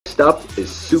up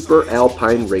is Super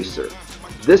Alpine Racer.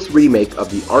 This remake of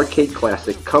the arcade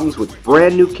classic comes with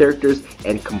brand new characters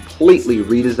and completely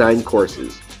redesigned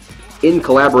courses. In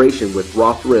collaboration with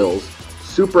Raw Thrills,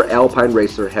 Super Alpine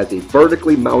Racer has a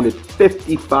vertically mounted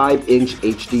 55-inch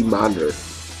HD monitor.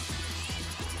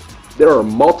 There are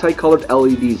multicolored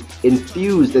LEDs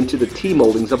infused into the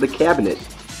T-moldings of the cabinet.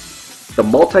 The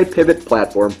multi-pivot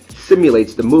platform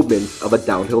simulates the movements of a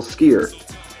downhill skier.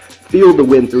 Feel the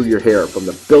wind through your hair from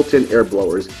the built-in air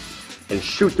blowers and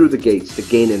shoot through the gates to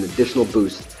gain an additional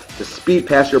boost to speed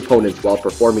past your opponents while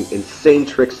performing insane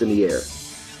tricks in the air.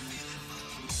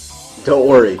 Don't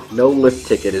worry, no lift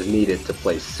ticket is needed to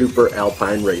play Super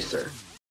Alpine Racer.